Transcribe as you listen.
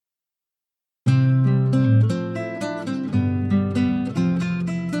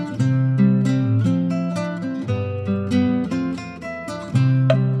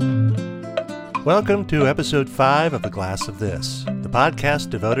Welcome to episode 5 of A Glass of This, the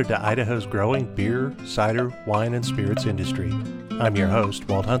podcast devoted to Idaho's growing beer, cider, wine, and spirits industry. I'm your host,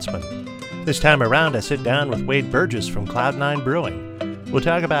 Walt Huntsman. This time around, I sit down with Wade Burgess from Cloud9 Brewing. We'll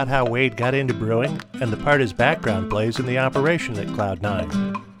talk about how Wade got into brewing and the part his background plays in the operation at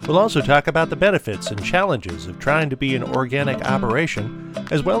Cloud9. We'll also talk about the benefits and challenges of trying to be an organic operation,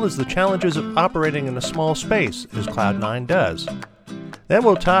 as well as the challenges of operating in a small space, as Cloud9 does. Then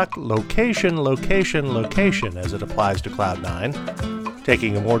we'll talk location as it applies to Cloud9,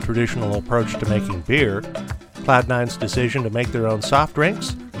 taking a more traditional approach to making beer, Cloud9's decision to make their own soft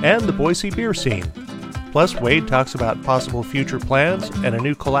drinks, and the Boise beer scene. Plus, Wade talks about possible future plans and a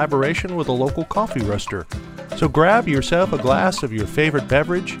new collaboration with a local coffee roaster. So grab yourself a glass of your favorite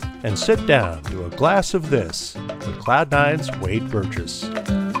beverage and sit down to a glass of this with Cloud9's Wade Burgess.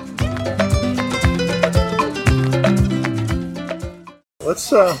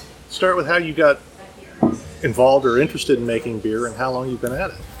 Let's start with how you got involved or interested in making beer and how long you've been at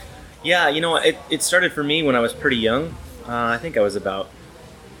it. Yeah, it started for me when I was pretty young. I think I was about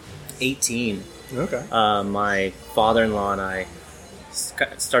 18. Okay. My father-in-law and I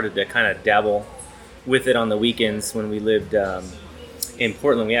started to kind of dabble with it on the weekends when we lived in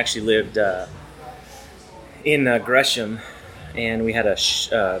Portland. We actually lived in Gresham, and we had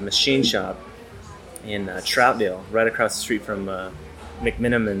a machine shop in Troutville, right across the street from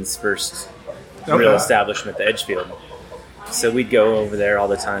McMiniman's first real establishment, the Edgefield. So we'd go over there all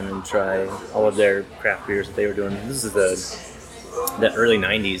the time and try all of their craft beers that they were doing. This is the early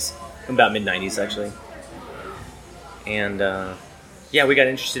 90s, about mid-90s actually. And we got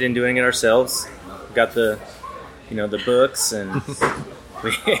interested in doing it ourselves. Got the books, and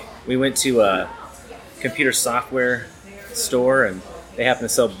we went to a computer software store, and they happened to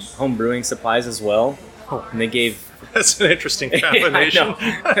sell home brewing supplies as well. Oh. And they gave... That's an interesting combination.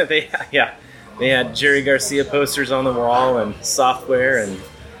 They had Jerry Garcia posters on the wall and software, and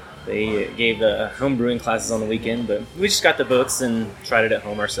they gave the home brewing classes on the weekend, but we just got the books and tried it at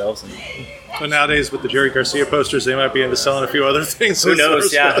home ourselves. Well, nowadays with the Jerry Garcia posters, they might be into selling a few other things. Who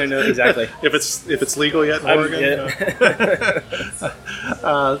knows? Yeah, who knows exactly. if it's legal yet in Oregon.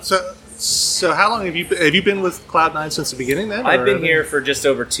 So how long have you been with Cloud9 since the beginning then? I've been here for just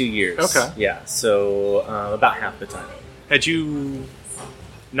over 2 years. Okay. Yeah, so about half the time. Had you...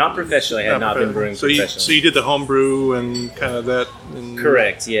 Not professionally. I had not been brewing professionally. So you did the home brew and kind of that? And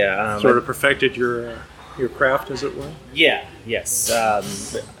correct, yeah. Sort of perfected your craft, as it were? Yeah, yes.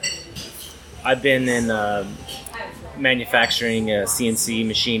 I've been in manufacturing, CNC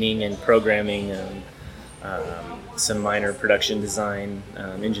machining and programming, some minor production design,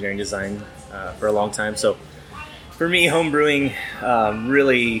 engineering design for a long time. So for me, home brewing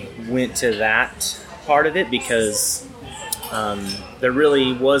really went to that part of it because there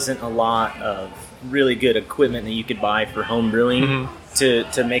really wasn't a lot of really good equipment that you could buy for home brewing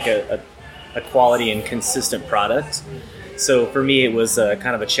to make a quality and consistent product. So for me, it was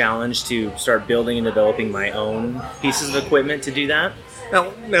kind of a challenge to start building and developing my own pieces of equipment to do that.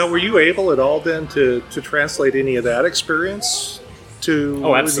 Now, were you able at all then to translate any of that experience to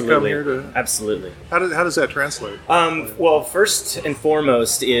when you come here to... Absolutely. How does that translate? Well, first and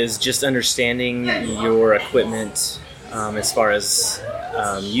foremost is just understanding your equipment as far as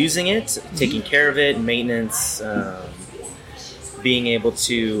using it, taking care of it, maintenance, being able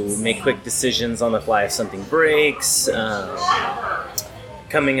to make quick decisions on the fly if something breaks,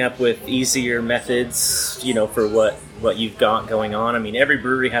 coming up with easier methods, for what you've got going on. I mean, every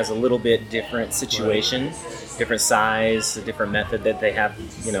brewery has a little bit different situation, different size, a different method that they have,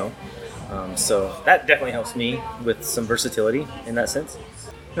 so that definitely helps me with some versatility in that sense.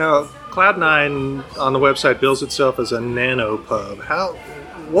 Now, Cloud9 on the website bills itself as a nano pub.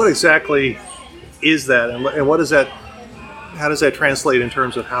 What exactly is that, and what is that? How does that translate in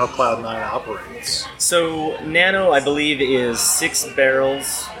terms of how Cloud9 operates? So nano, I believe, is 6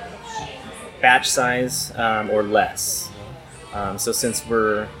 barrels, batch size, or less. So since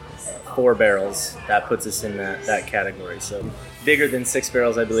we're 4 barrels, that puts us in that category. So bigger than 6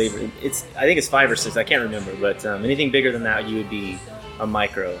 barrels, I believe I think it's 5 or 6. I can't remember, but anything bigger than that, you would be a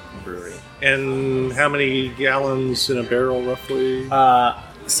micro brewery. And how many gallons in a barrel, roughly?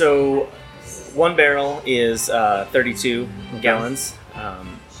 So 1 barrel is 32 gallons.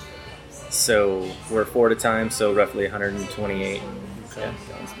 So we're 4 at a time, so roughly 128 gallons.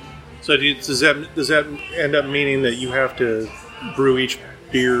 So does that end up meaning that you have to brew each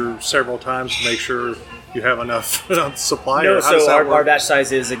beer several times to make sure you have enough supply? No, so our batch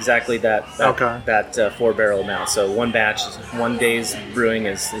size is exactly that 4 barrel amount. So one batch, 1 day's brewing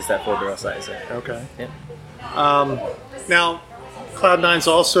is that 4 barrel size. Yeah. Okay. Yeah. Now, Cloud9's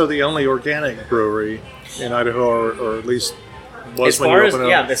also the only organic brewery in Idaho, or at least was as when far you as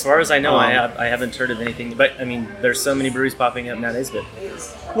opened up. as far as I know, I haven't heard of anything. But I mean, there's so many breweries popping up nowadays. But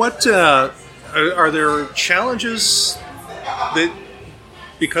What are there challenges that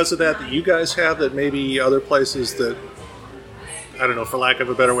because of that you guys have that maybe other places that, I don't know, for lack of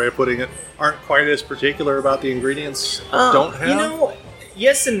a better way of putting it, aren't quite as particular about the ingredients don't have?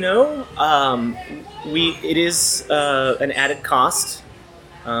 Yes and no. It is an added cost.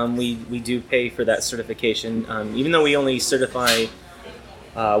 We do pay for that certification, even though we only certify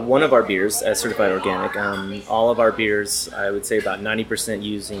one of our beers as certified organic. All of our beers, I would say about 90%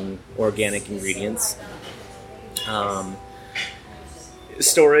 using organic ingredients.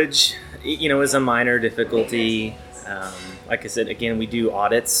 Storage, is a minor difficulty. Like I said, again, we do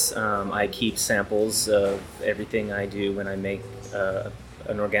audits. I keep samples of everything I do when I make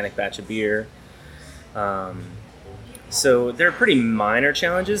an organic batch of beer. So they're pretty minor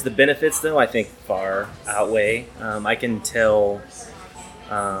challenges. The benefits, though, I think far outweigh. I can tell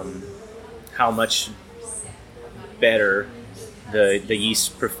how much better the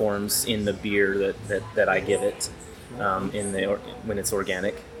yeast performs in the beer that I give it when it's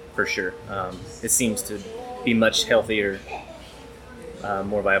organic, for sure. It seems to be much healthier,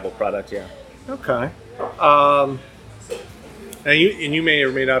 more viable product. Yeah. Okay. And you may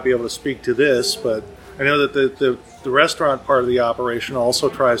or may not be able to speak to this, but I know that the restaurant part of the operation also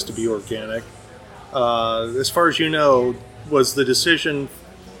tries to be organic. As far as you know, was the decision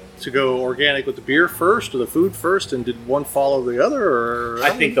to go organic with the beer first or the food first, and did one follow the other? Or I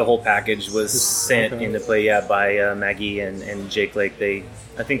think the whole package was sent into play, by Maggie and Jake Lake.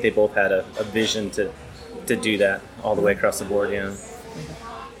 I think they both had a vision to do that all the way across the board. Yeah.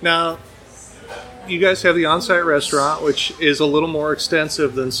 Now, you guys have the on-site restaurant, which is a little more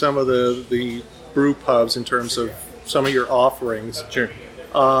extensive than some of the brew pubs in terms of some of your offerings. Sure.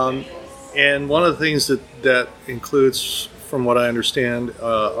 And one of the things that includes, from what I understand,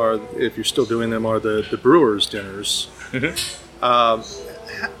 are, if you're still doing them, are the brewers' dinners. Mm-hmm.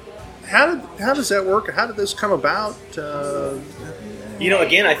 How does that work? How did this come about?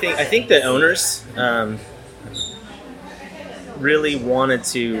 Again, I think the owners really wanted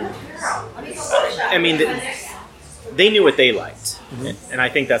to. I mean, they knew what they liked, and I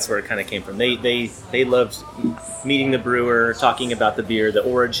think that's where it kind of came from. They loved meeting the brewer, talking about the beer, the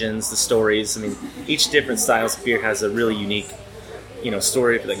origins, the stories. I mean, each different styles of beer has a really unique,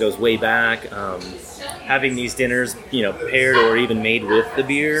 story that goes way back. Having these dinners, paired or even made with the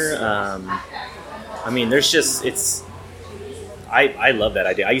beer. I mean, there's just I love that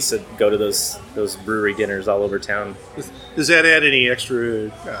idea. I used to go to those brewery dinners all over town. Does that add any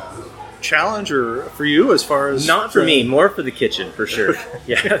extra challenge or for you as far as? Not for me, more for the kitchen, for sure.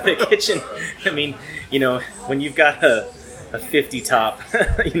 Yeah, the kitchen. I mean, when you've got a 50 top,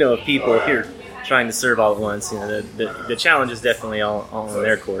 of people here trying to serve all at once, the challenge is definitely all on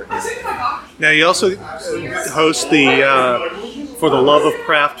their court. Now you also host the For the Love of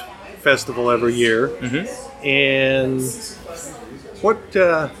Craft festival every year, and what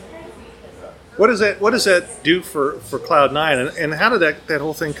does that do for Cloud9, and how did that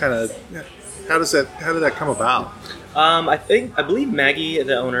whole thing how did that come about? I believe Maggie,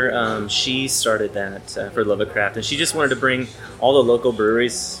 the owner, she started that for Love of Craft, and she just wanted to bring all the local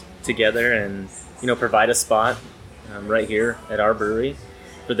breweries together and provide a spot right here at our brewery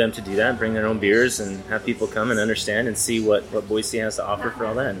for them to do that, and bring their own beers and have people come and understand and see what Boise has to offer for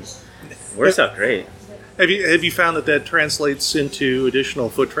all that. And it works out great. Have you found that translates into additional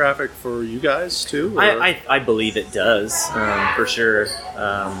foot traffic for you guys too? I believe it does, for sure.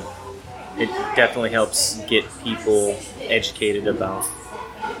 It definitely helps get people educated about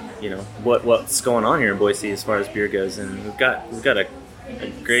what's going on here in Boise as far as beer goes, and we've got a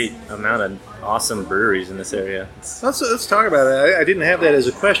great amount of awesome breweries in this area. Let's talk about it. I didn't have that as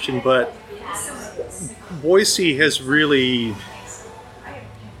a question, but Boise has really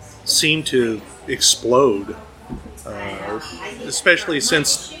seemed to explode, especially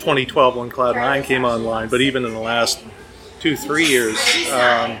since 2012 when Cloud9 came online, but even in the last 2-3 years.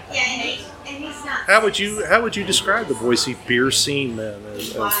 How would you describe the Boise beer scene then,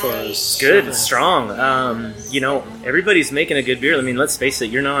 as far as? It's good, it's strong. Everybody's making a good beer. I mean, let's face it,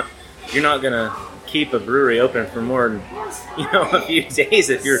 you're not gonna keep a brewery open for more than a few days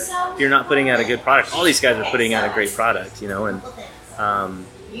if you're not putting out a good product. All these guys are putting out a great product, and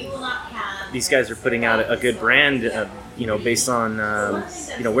these guys are putting out a good brand, based on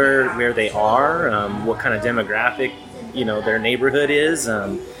where they are, what kind of demographic their neighborhood is.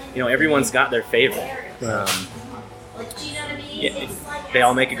 Everyone's got their favorite. they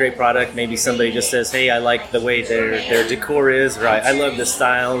all make a great product. Maybe somebody just says, hey, I like the way their decor is, or I love the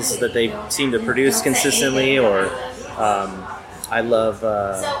styles that they seem to produce consistently, or I love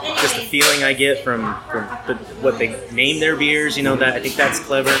just the feeling I get from what they name their beers. That I think that's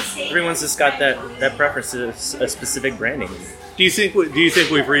clever. Everyone's just got that preference to a specific branding. Do you think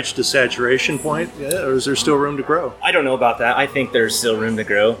we've reached a saturation point, or is there still room to grow? I don't know about that. I think there's still room to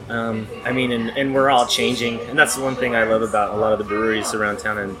grow. And we're all changing, and that's the one thing I love about a lot of the breweries around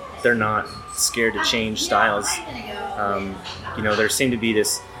town, and they're not scared to change styles. There seemed to be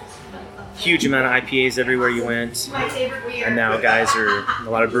this huge amount of IPAs everywhere you went, and now a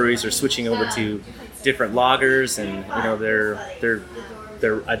lot of breweries are switching over to different lagers, and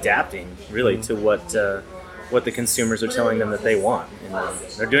they're adapting really to what the consumers are telling them that they want, and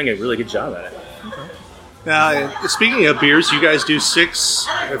they're doing a really good job at it. Okay. Now, speaking of beers, you guys do 6,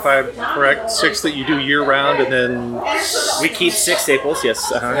 if I'm correct, 6 that you do year round, and then we keep 6 staples,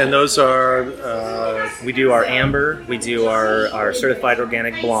 yes. And those are we do our amber, we do our certified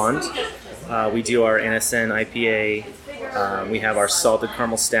organic blonde, we do our NSN IPA. We have our salted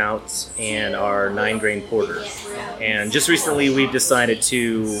caramel stout and our 9-grain porter. And just recently we've decided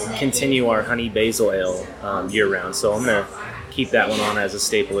to continue our honey basil ale year round. So I'm going to keep that one on as a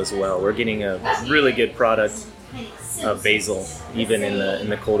staple as well. We're getting a really good product of basil even in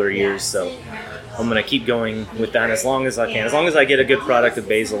the colder years. So I'm going to keep going with that as long as I can. As long as I get a good product of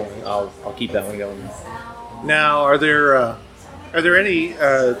basil, I'll keep that one going. Now, are there any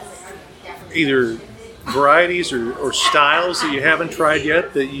either varieties or styles that you haven't tried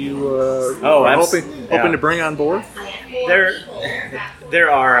yet that you are hoping to bring on board?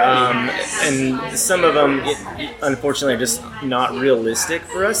 There are, and some of them, unfortunately, are just not realistic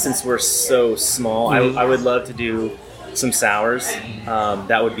for us since we're so small. Mm-hmm. I would love to do some sours.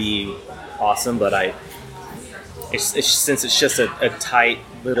 That would be awesome, but since it's just a tight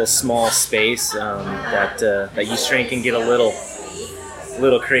little small space, that yeast strain can get a little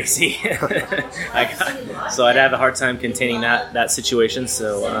crazy. So I'd have a hard time containing that situation.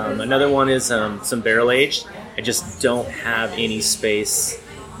 So another one is some barrel aged. I just don't have any space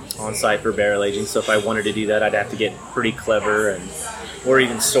on site for barrel aging. So if I wanted to do that, I'd have to get pretty clever or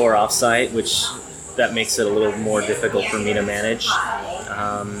even store off site, which that makes it a little more difficult for me to manage.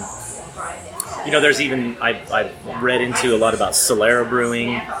 There's even I've read into a lot about Solera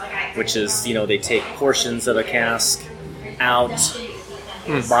brewing, which is they take portions of a cask out,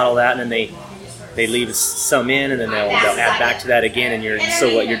 bottle that, and then they leave some in, and then they'll add back to that again, and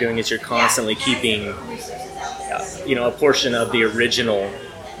so what you're doing is you're constantly keeping a portion of the original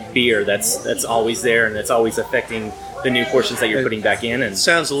beer that's always there, and that's always affecting the new portions that you're putting back in. And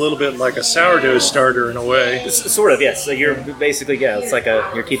sounds a little bit like a sourdough starter in a way. Sort of, yes. So you're basically it's like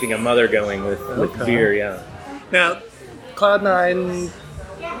you're keeping a mother going with beer, yeah. Now, Cloud9,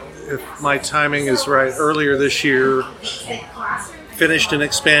 if my timing is right, earlier this year finished an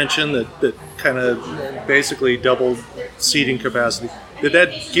expansion that kind of basically doubled seating capacity. Did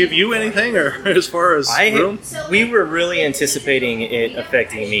that give you anything, or as far as room? We were really anticipating it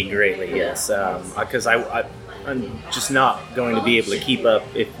affecting me greatly, yes, because I'm just not going to be able to keep up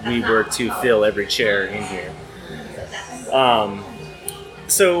if we were to fill every chair in here.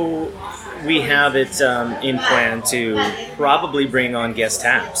 So we have it in plan to probably bring on guest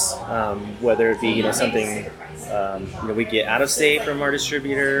taps, whether it be something we get out of state from our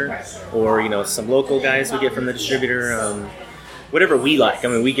distributor, or some local guys we get from the distributor. Whatever we like. I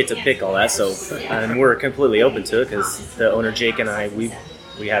mean, we get to pick all that, and we're completely open to it because the owner Jake and I, we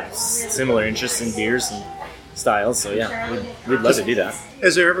have similar interests in beers and styles. So yeah, we'd love to do that.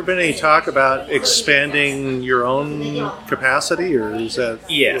 Has there ever been any talk about expanding your own capacity, or is that?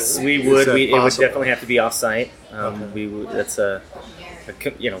 Yes, we would. It would definitely have to be off-site. That's a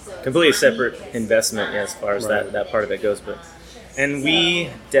completely separate investment as far as that part of it goes. And we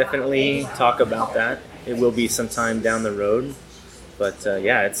definitely talk about that. It will be sometime down the road. But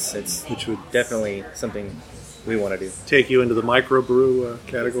it's which would definitely something we want to do. Take you into the microbrew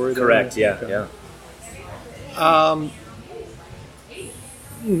category? Correct, yeah, okay. Yeah.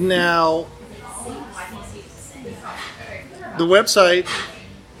 Now, the website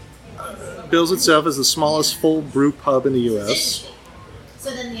bills itself as the smallest full brew pub in the U.S.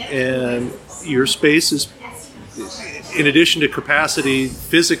 And your space is, in addition to capacity,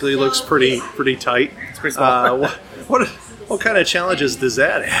 physically looks pretty tight. It's pretty small. What kind of challenges does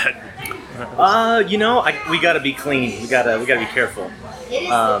that add? We got to be clean. We got to be careful.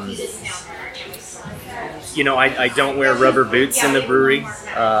 I don't wear rubber boots in the brewery.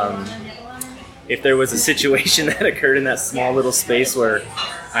 If there was a situation that occurred in that small little space where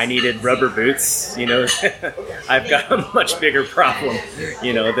I needed rubber boots. I've got a much bigger problem,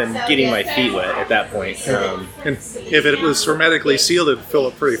 than getting my feet wet at that point. And if it was hermetically sealed, it'd fill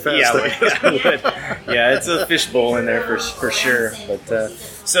up pretty fast. It would. Yeah, it's a fishbowl in there for sure. But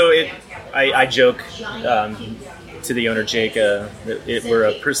I joke to the owner Jake that we're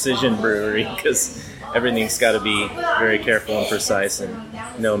a precision brewery because everything's got to be very careful and precise and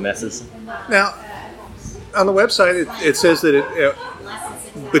no messes. Now, on the website, it says that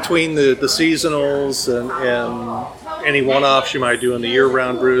between the seasonals and any one-offs you might do in the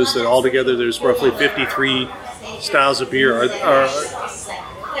year-round brews, that altogether there's roughly 53 styles of beer.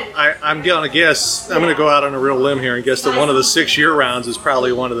 I'm going to guess, I'm going to go out on a real limb here and guess that one of the 6 year-rounds is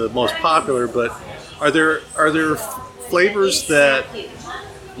probably one of the most popular, but are there flavors that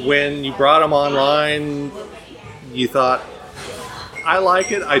when you brought them online, you thought, I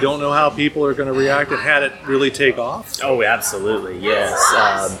like it, I don't know how people are going to react, and had it really take off? Oh, absolutely, yes.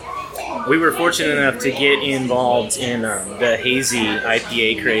 We were fortunate enough to get involved in the hazy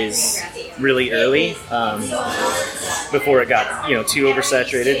IPA craze really early, before it got too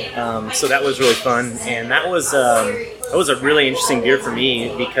oversaturated. So that was really fun, and that was a really interesting beer for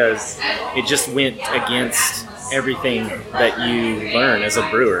me because it just went against everything that you learn as a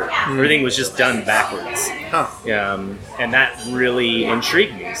brewer. Everything was just done backwards. And that really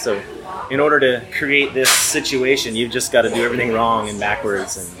intrigued me. So in order to create this situation, you've just got to do everything wrong and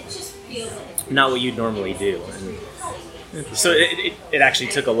backwards and not what you'd normally do. And so it actually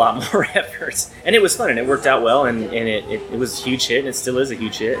took a lot more effort. And it was fun, and it worked out well, and it was a huge hit, and it still is a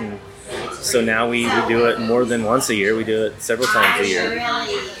huge hit. And so now we do it more than once a year. We do it several times a year.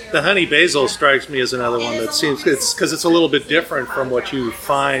 The honey basil strikes me as another one that seems, because it's a little bit different from what you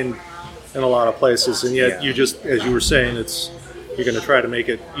find in a lot of places, and yet you just, as you were saying, you're going to try to make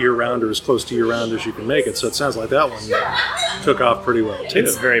it year-round or as close to year-round as you can make it. So it sounds like that one took off pretty well too.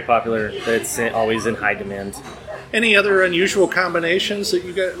 It's very popular. It's always in high demand. Any other unusual combinations that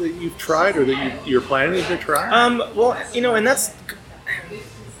you've tried or that you're planning to try? Well, and that's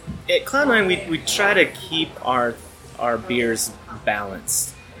at Cloud9. We try to keep our beers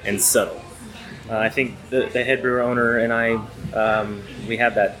balanced and subtle. I think the head brewer owner and I, we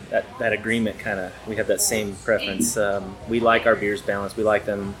have that agreement kind of. We have that same preference. We like our beers balanced. We like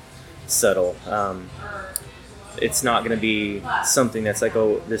them subtle. It's not going to be something that's like,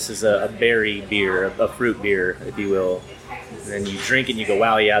 oh, this is a berry beer, a fruit beer, if you will. And then you drink it and you go,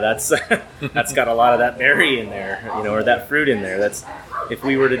 wow, yeah, that's got a lot of that berry in there, or that fruit in there. If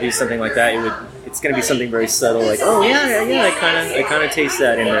we were to do something like that, it's going to be something very subtle, like, oh yeah, I kind of taste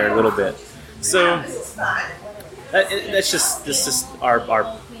that in there a little bit. So that's just our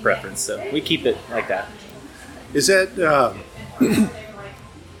preference. So we keep it like that. Is that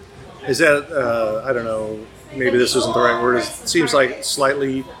I don't know, maybe this isn't the right word. It seems like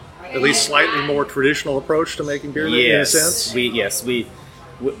at least slightly more traditional approach to making beer, in a sense.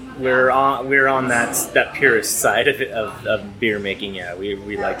 We're on that purist side of it, of beer making. Yeah,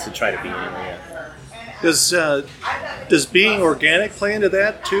 we like to try to be anyway. Yeah. Does being organic play into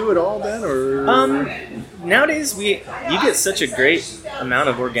that too at all then, or? Nowadays you get such a great amount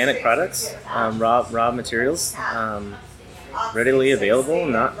of organic products, raw materials, readily available,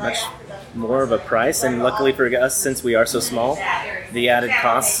 not much more of a price, and luckily for us, since we are so small, the added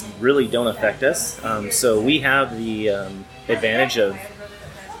costs really don't affect us. So we have the advantage of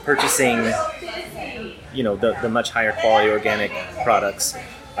purchasing, the much higher quality organic products.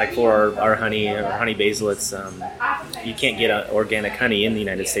 Like for our honey basil, you can't get organic honey in the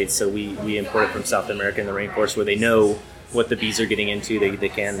United States, so we import it from South America in the rainforest, where they know what the bees are getting into. They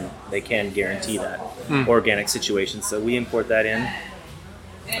can guarantee that organic situation. So we import that in,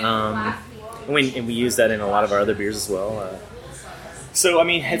 and we use that in a lot of our other beers as well. So I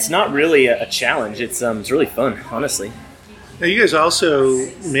mean, it's not really a challenge. It's really fun, honestly. Now you guys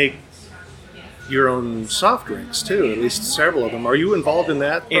also make your own soft drinks too, at least several of them. Are you involved in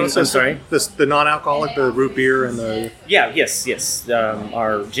that process? I'm sorry? The non-alcoholic, the root beer and the... Yes.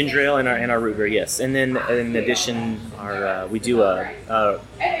 Our ginger ale and our root beer, yes. And then in addition, we do a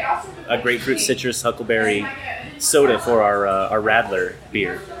grapefruit citrus huckleberry soda for our Radler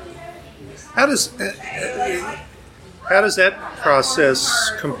beer. How does that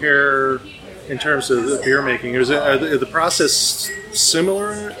process compare in terms of the beer making? Are the process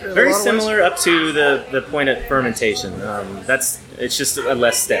similar? Very similar up to the point of fermentation. It's just one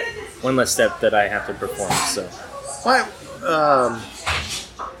less step that I have to perform. So,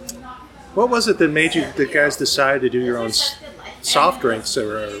 what was it that made you guys decide to do your own soft drinks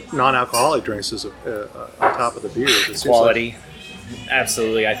or non-alcoholic drinks as on top of the beer? Quality.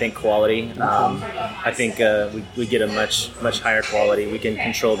 Absolutely. I think quality. I think we get a much higher quality. We can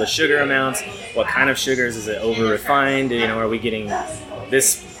control the sugar amounts. What kind of sugars? Is it over refined? Are we getting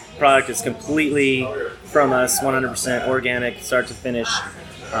this product is completely from us, 100% organic, start to finish.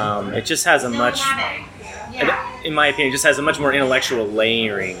 It just has in my opinion, it just has a much more intellectual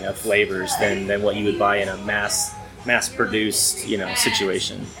layering of flavors than what you would buy in a mass-produced,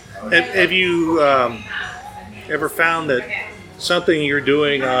 situation. Have you ever found that something you're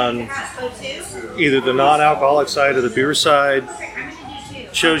doing on either the non-alcoholic side or the beer side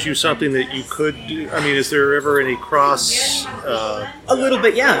shows you something that you could do? I mean, is there ever any cross? A little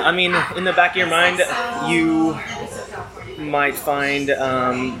bit, yeah. I mean, in the back of your mind, you might find.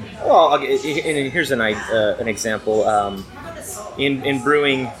 Here's an example. In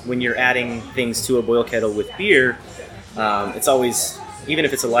brewing, when you're adding things to a boil kettle with beer, it's always, even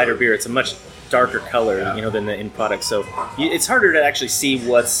if it's a lighter beer, it's a much darker color, than the end product. So it's harder to actually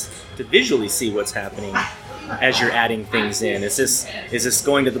visually see what's happening as you're adding things in. Is this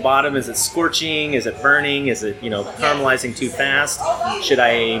going to the bottom? Is it scorching? Is it burning? Is it caramelizing too fast? Should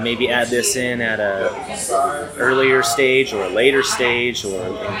I maybe add this in at a earlier stage or a later stage,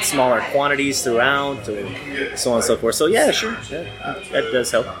 or in smaller quantities throughout, or so on and so forth? So yeah, sure, that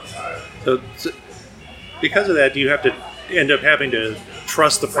does help. So because of that, do you have to end up having to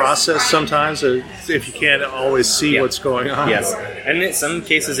trust the process sometimes if you can't always see what's going on? Yes, and in some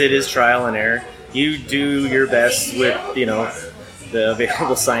cases it is trial and error. You do your best with, the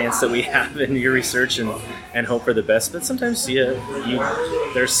available science that we have in your research and hope for the best. But sometimes,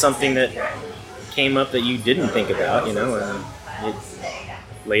 there's something that came up that you didn't think about, and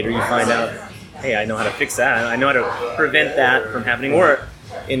later you find out, hey, I know how to fix that. I know how to prevent that from happening. Or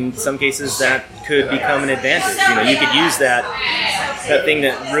in some cases, that could become an advantage. You could use that thing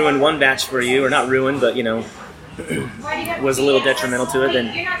that ruined one batch for you, or not ruined, but, was a little detrimental to it,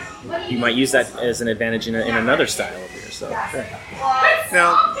 then you might use that as an advantage in another style of beer. So, sure.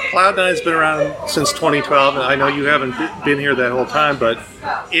 Now, Cloud9's been around since 2012, and I know you haven't been here that whole time, but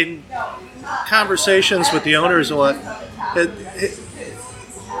in conversations with the owners and what, do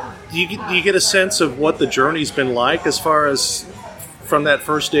you get a sense of what the journey's been like as far as from that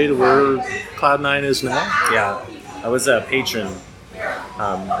first day to where Cloud9 is now? Yeah, I was a patron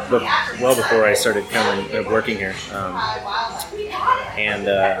well before I started working here, and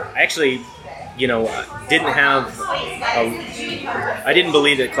I actually, I didn't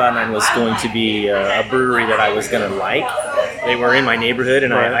believe that Cloud9 was going to be a brewery that I was going to like. They were in my neighborhood,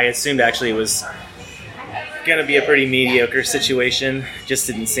 and I assumed actually it was going to be a pretty mediocre situation. Just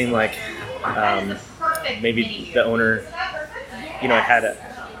didn't seem like maybe the owner, had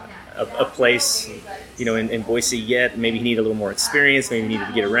a place, in Boise yet. Maybe he needed a little more experience. Maybe he needed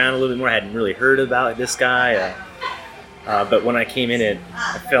to get around a little bit more. I hadn't really heard about this guy. But when I came in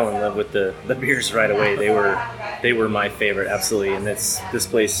I fell in love with the beers right away. They were my favorite, absolutely. And this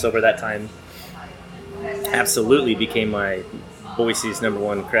place over that time absolutely became my Boise's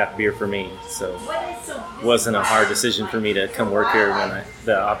 #1 craft beer for me. So it wasn't a hard decision for me to come work here when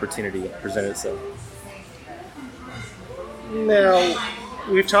the opportunity presented itself. Now,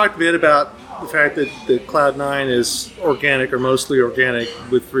 we've talked a bit about the fact that Cloud9 is organic or mostly organic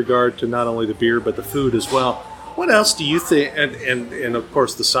with regard to not only the beer but the food as well. What else do you think, and of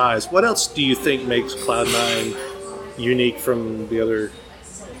course the size, what else do you think makes Cloud9 unique from the other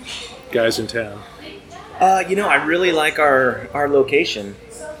guys in town? I really like our location.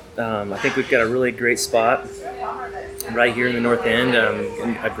 I think we've got a really great spot right here in the North End,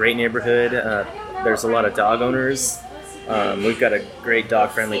 a great neighborhood. There's a lot of dog owners. We've got a great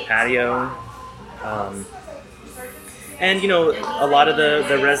dog-friendly patio. And, a lot of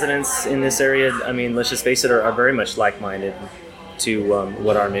the residents in this area, I mean, let's just face it, are very much like-minded to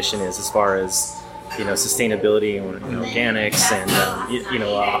what our mission is as far as, sustainability and organics and,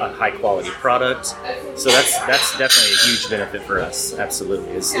 a high-quality product. So that's definitely a huge benefit for us,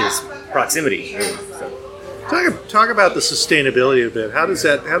 absolutely, is proximity. Really, so. Talk about the sustainability a bit. How does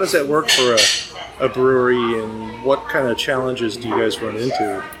that work for a brewery, and what kind of challenges do you guys run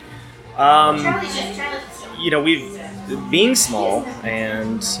into? We've being small,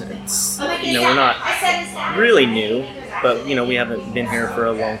 and it's, we're not really new, but we haven't been here for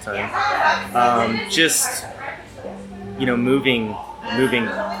a long time. Just moving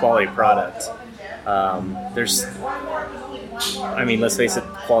quality product. Let's face it,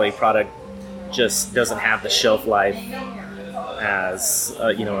 quality product just doesn't have the shelf life as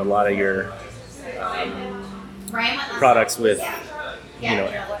a lot of your products with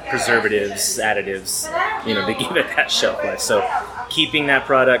preservatives, additives, to give it that shelf life. So keeping that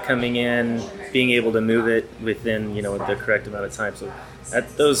product coming in being able to move it within the correct amount of time. So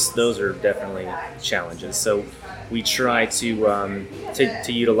those are definitely challenges. So we try to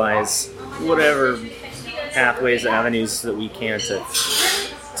utilize whatever pathways, avenues that we can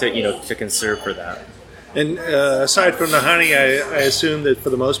to conserve for that. And aside from the honey, I assume that for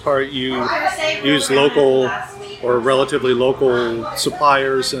the most part you use local or relatively local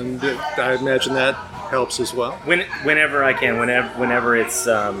suppliers, and I imagine that helps as well. Whenever I can, whenever it's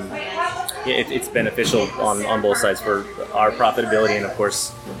beneficial on both sides for our profitability and of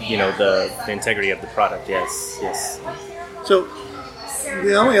course the integrity of the product. Yes. So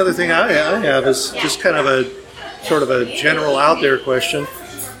the only other thing I have is just kind of a sort of a general out there question.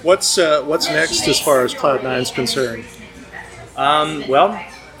 What's next as far as Cloud9 is concerned? Well,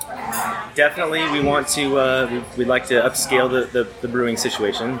 definitely we want to we'd like to upscale the brewing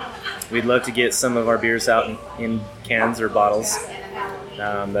situation. We'd love to get some of our beers out in cans or bottles.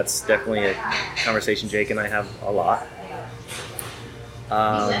 That's definitely a conversation Jake and I have a lot.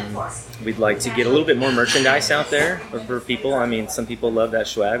 We'd like to get a little bit more merchandise out there for people. I mean, some people love that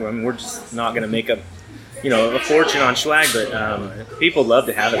swag. I mean, we're just not going to make a fortune on swag, but people love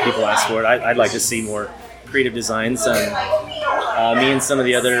to have it. People ask for it. I'd like to see more creative designs. Me and some of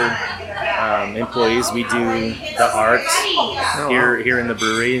the other employees, we do the art here in the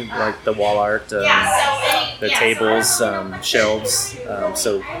brewery, like the wall art, the tables, shelves.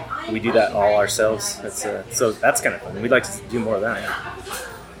 So we do that all ourselves. So that's kind of fun. We'd like to do more of that. Yeah.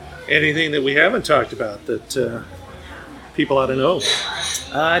 Anything that we haven't talked about that people ought to know?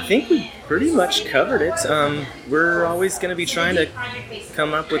 I think we pretty much covered it. We're always going to be trying to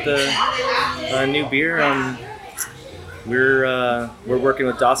come up with a new beer. We're working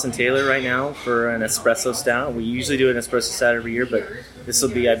with Dawson Taylor right now for an espresso stout. We usually do an espresso stout every year, but this will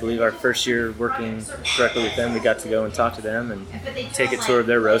be, I believe, our first year working directly with them. We got to go and talk to them and take a tour of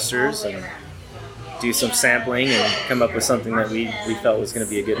their roasters and do some sampling and come up with something that we felt was going to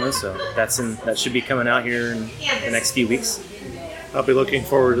be a good one. So that should be coming out here in the next few weeks. I'll be looking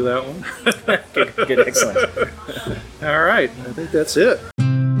forward to that one. Good, excellent. All right, I think that's it.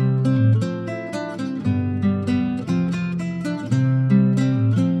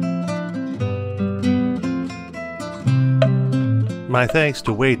 My thanks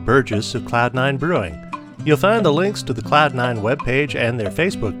to Wade Burgess of Cloud9 Brewing. You'll find the links to the Cloud9 webpage and their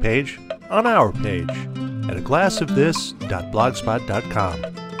Facebook page on our page at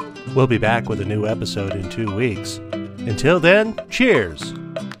aglassofthis.blogspot.com. We'll be back with a new episode in 2 weeks. Until then, cheers,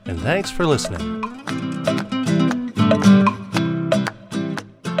 and thanks for listening.